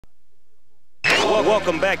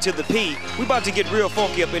Welcome back to the P. We about to get real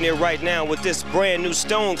funky up in here right now with this brand new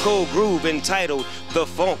stone cold groove entitled The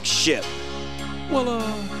Funk Ship. Well,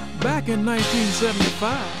 back in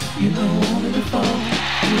 1975, you know only the funk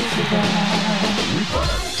will survive.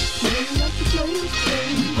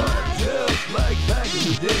 Just like back in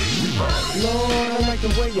the day. Lord, I like the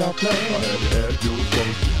way y'all play. I had your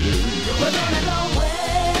funk today. We're gonna go way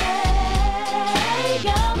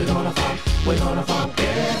up. We're gonna funk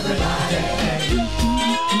everybody.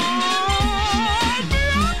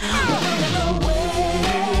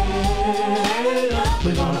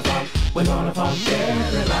 We're gonna funk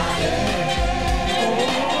everybody. Oh,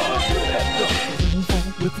 do that stuff.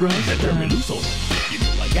 With Trikz. Turn me loose on them. You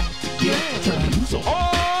know I got to get turn me loose on them.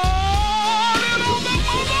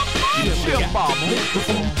 Let the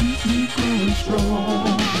funk keep me going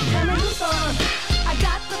strong. Turn me loose on 'em. I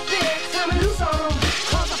got the fix. Turn me loose on 'em.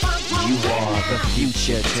 'Cause the funk won't You are the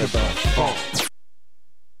future to the funk.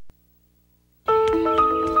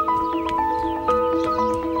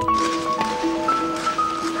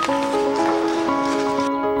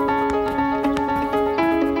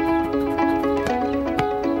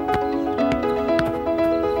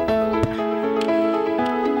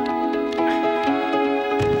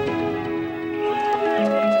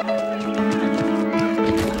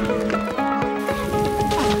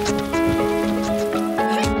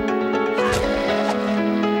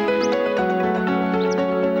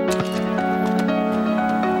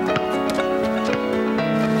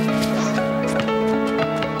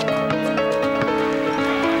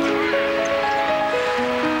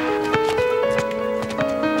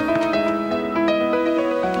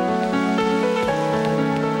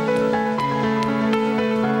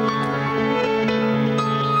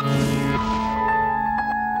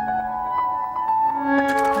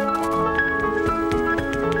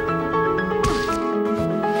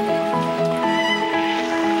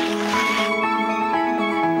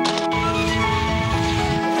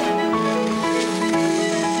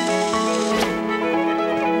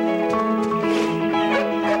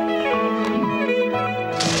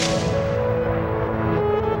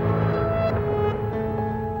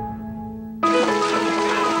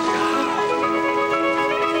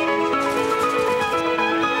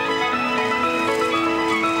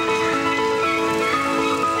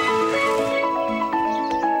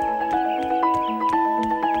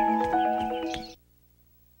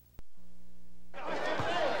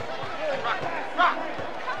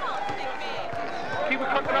 Keep it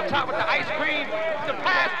cooking up top with the ice cream. The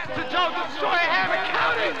pass to Joe Destroyer, haven't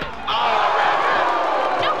counted. Oh, man.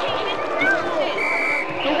 No, he didn't do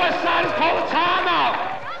this. The west side is calling timeout.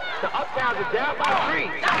 The up-downs are down by 3.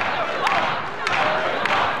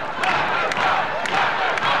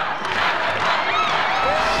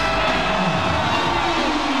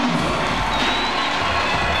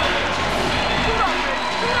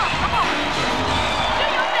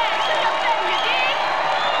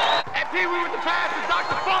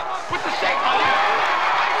 With the shake. Oh,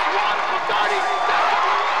 nice one for 30.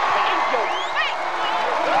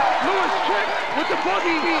 Lewis Trikz with the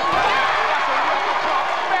boogie. That's a record talk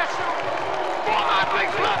special. 4 high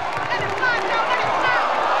blinks left. Let it fly, Joe. Let it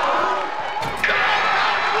fly.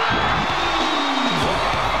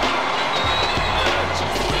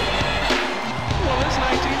 well, it's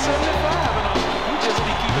 1975 and all. We just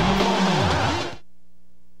be keeping the phone alive.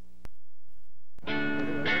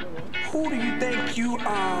 Who do you think you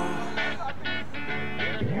are?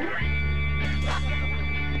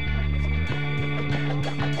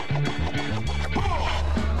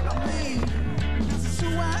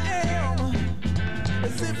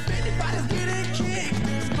 If anybody's getting kicked,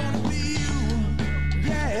 it's gonna be you.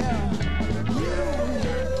 Yeah, you.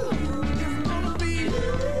 It's gonna be you.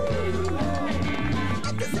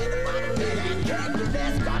 If there's anybody getting kicked,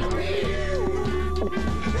 it's gonna be you.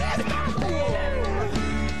 It's gonna be you.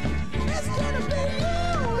 It's gonna be you.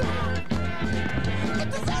 If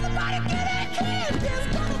there's anybody getting kicked, it's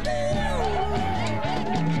gonna be you.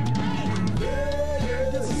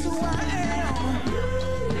 This is who I am.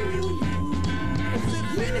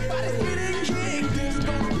 If anybody's getting kicked, it's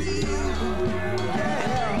gonna be you.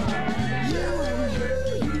 Yeah, you.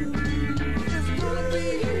 It's gonna be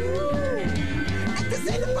you. If there's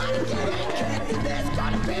anybody getting kicked, it's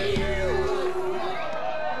gonna be you.